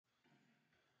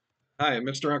Hi,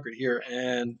 Mr. Unkert here,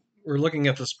 and we're looking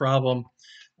at this problem,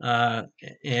 uh,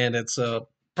 and it's a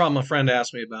problem a friend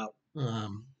asked me about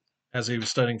as he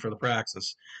was studying for the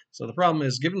Praxis. So the problem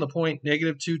is, given the point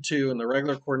 -2, 2 in the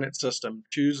regular coordinate system,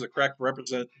 choose the correct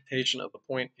representation of the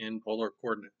point in polar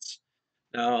coordinates.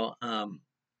 Now,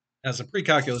 as a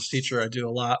pre-calculus teacher, I do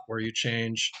a lot where you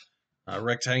change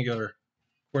rectangular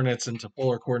coordinates into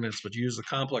polar coordinates, but you use the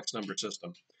complex number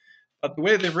system. But the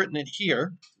way they've written it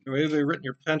here, the way they've written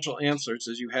your potential answers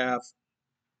is you have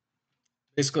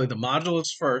basically the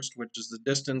modulus first, which is the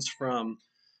distance from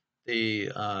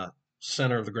the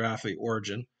center of the graph, the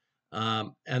origin,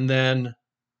 and then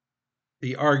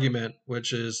the argument,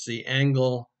 which is the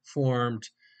angle formed.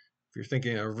 If you're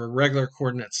thinking of a regular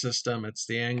coordinate system, it's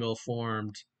the angle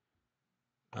formed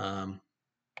um,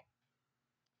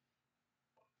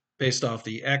 based off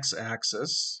the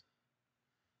x-axis.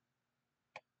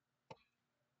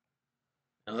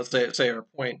 Now let's say our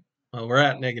point, well, we're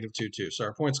at -2, 2, so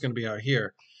our point's going to be out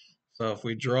here. So if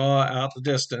we draw out the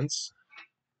distance,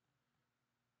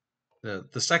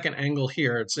 the second angle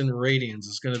here, it's in radians,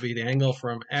 is going to be the angle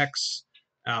from x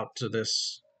out to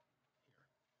this.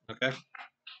 Okay.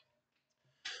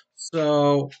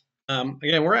 So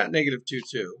again, we're at -2,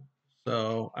 2.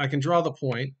 So I can draw the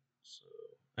point,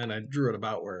 and I drew it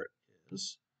about where it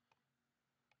is.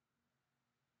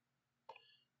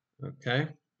 Okay.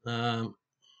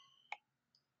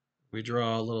 We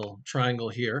draw a little triangle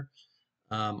here.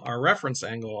 Our reference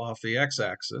angle off the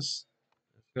x-axis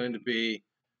is going to be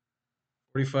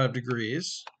 45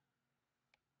 degrees.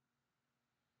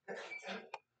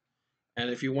 And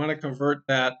if you want to convert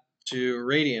that to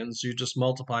radians, you just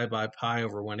multiply by pi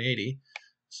over 180.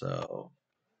 So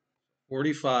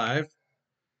 45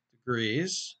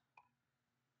 degrees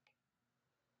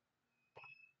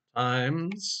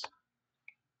times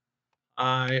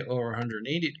pi over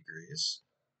 180 degrees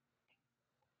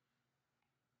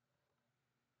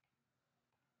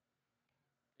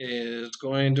is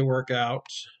going to work out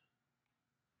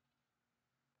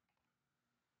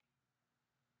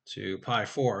to pi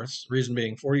fourths. Reason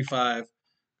being 45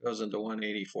 goes into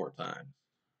 184 times.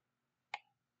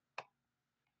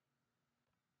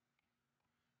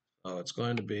 So it's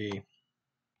going to be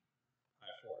pi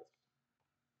fourths.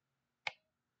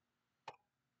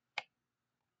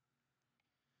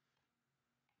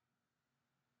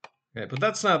 Okay, but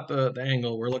that's not the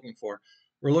angle we're looking for.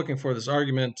 We're looking for this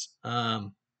argument.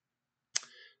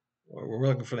 We're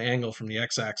looking for the angle from the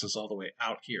x-axis all the way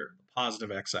out here, the positive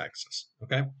x-axis.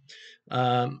 Okay.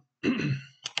 Um,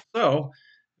 so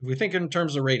if we think in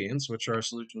terms of radians, which our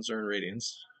solutions are in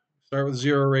radians, start with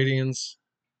 0 radians.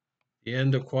 The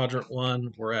end of quadrant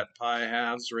 1, we're at pi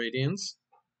halves radians.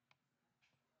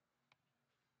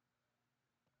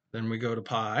 Then we go to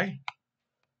pi.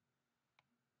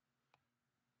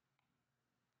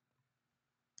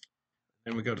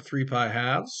 Then we go to 3 pi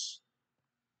halves.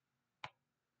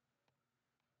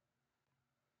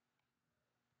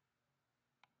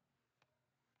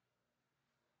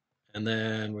 And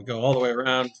then we go all the way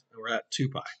around, and we're at 2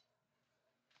 pi.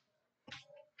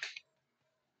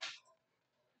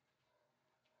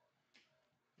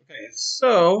 Okay,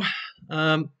 so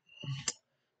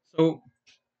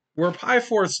we're pi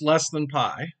fourths less than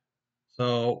pi.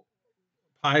 So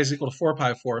pi is equal to 4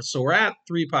 pi fourths. So we're at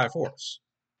 3 pi fourths.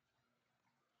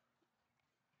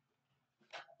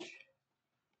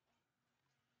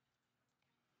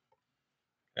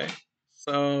 Okay,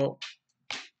 so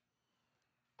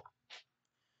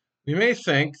we may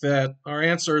think that our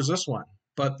answer is this one,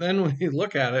 but then we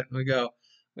look at it and we go,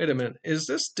 wait a minute, is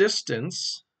this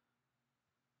distance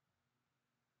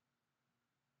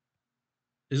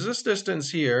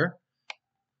here,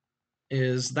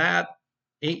 is that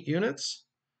 8 units?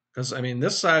 Because, I mean,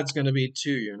 this side's going to be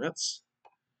 2 units.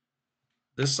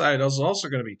 This side is also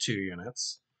going to be 2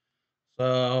 units.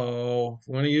 So if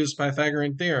we want to use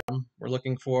Pythagorean theorem, we're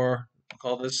looking for, we'll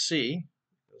call this C.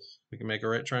 We can make a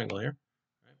right triangle here.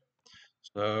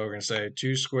 So we're going to say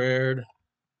 2 squared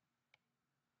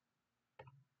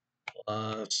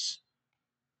plus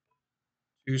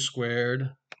 2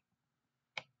 squared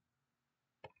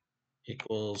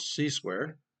equals C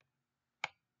squared.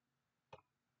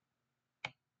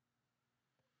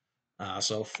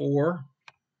 So 4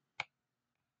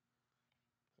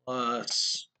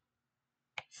 plus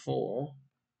 4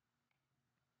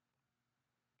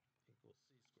 equals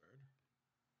C squared.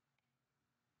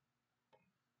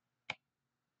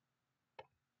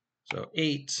 So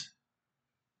 8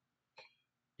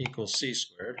 equals C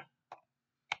squared.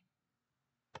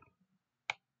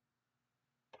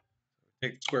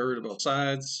 Take the square root of both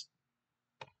sides.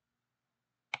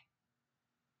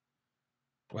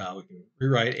 Well, we can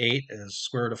rewrite 8 as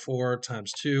square root of 4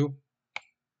 times 2,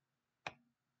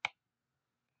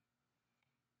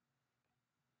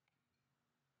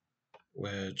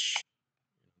 which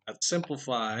that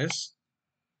simplifies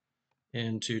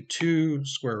into 2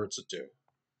 square roots of 2.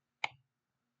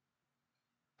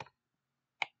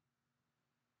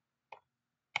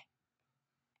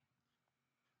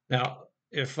 Now,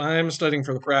 if I'm studying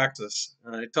for the practice,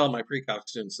 and I tell my pre-calc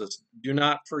students this, do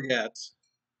not forget,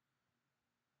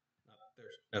 not that they're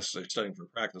necessarily studying for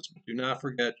practice, but do not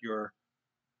forget your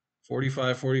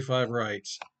 45-45 right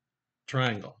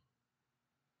triangle,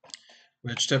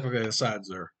 which typically the sides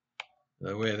are,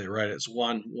 the way they write it is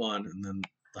 1, 1, and then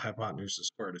the hypotenuse is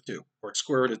square root of 2, or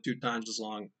square root of 2 times as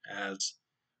long as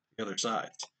the other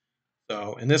sides.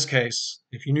 So in this case,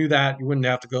 if you knew that, you wouldn't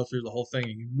have to go through the whole thing,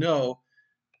 and you know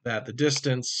that the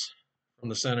distance from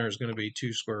the center is going to be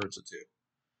 2 square roots of 2.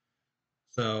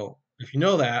 So if you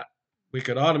know that, we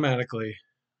could automatically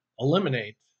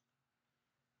eliminate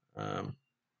um, I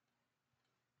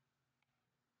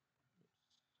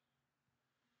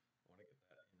want to get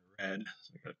that in red,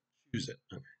 so I got to choose it.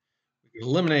 Okay. We could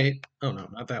eliminate, oh no,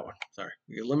 not that one. Sorry.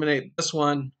 We could eliminate this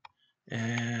one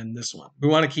and this one. We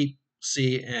want to keep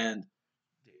C and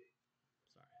D.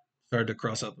 Sorry, started to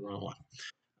cross out the wrong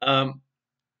one.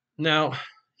 Now,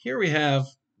 here we have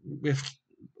a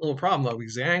little problem though,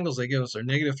 because the angles they give us are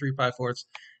negative 3 pi fourths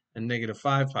and negative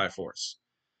 5 pi fourths.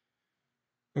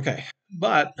 Okay,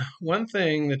 but one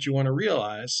thing that you want to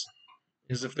realize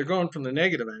is if they're going from the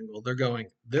negative angle, they're going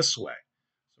this way.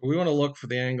 So we want to look for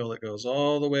the angle that goes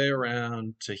all the way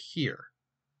around to here.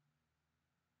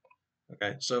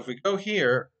 Okay, so if we go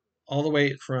here, all the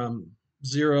way from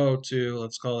 0 to,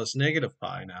 let's call this negative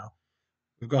pi now,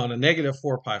 we've gone a negative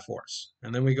 4 pi fourths.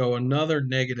 And then we go another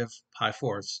negative pi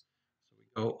fourths. So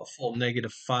we go a full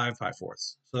negative 5 pi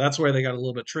fourths. So that's where they got a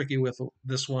little bit tricky with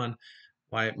this one,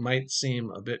 why it might seem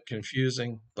a bit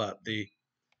confusing, but the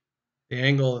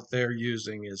angle that they're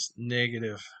using is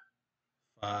negative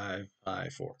 5 pi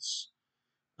fourths,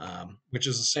 which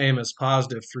is the same as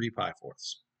positive 3 pi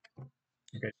fourths.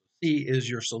 Okay, C is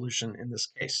your solution in this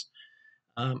case.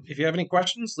 If you have any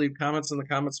questions, leave comments in the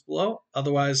comments below.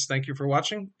 Otherwise, thank you for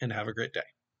watching and have a great day.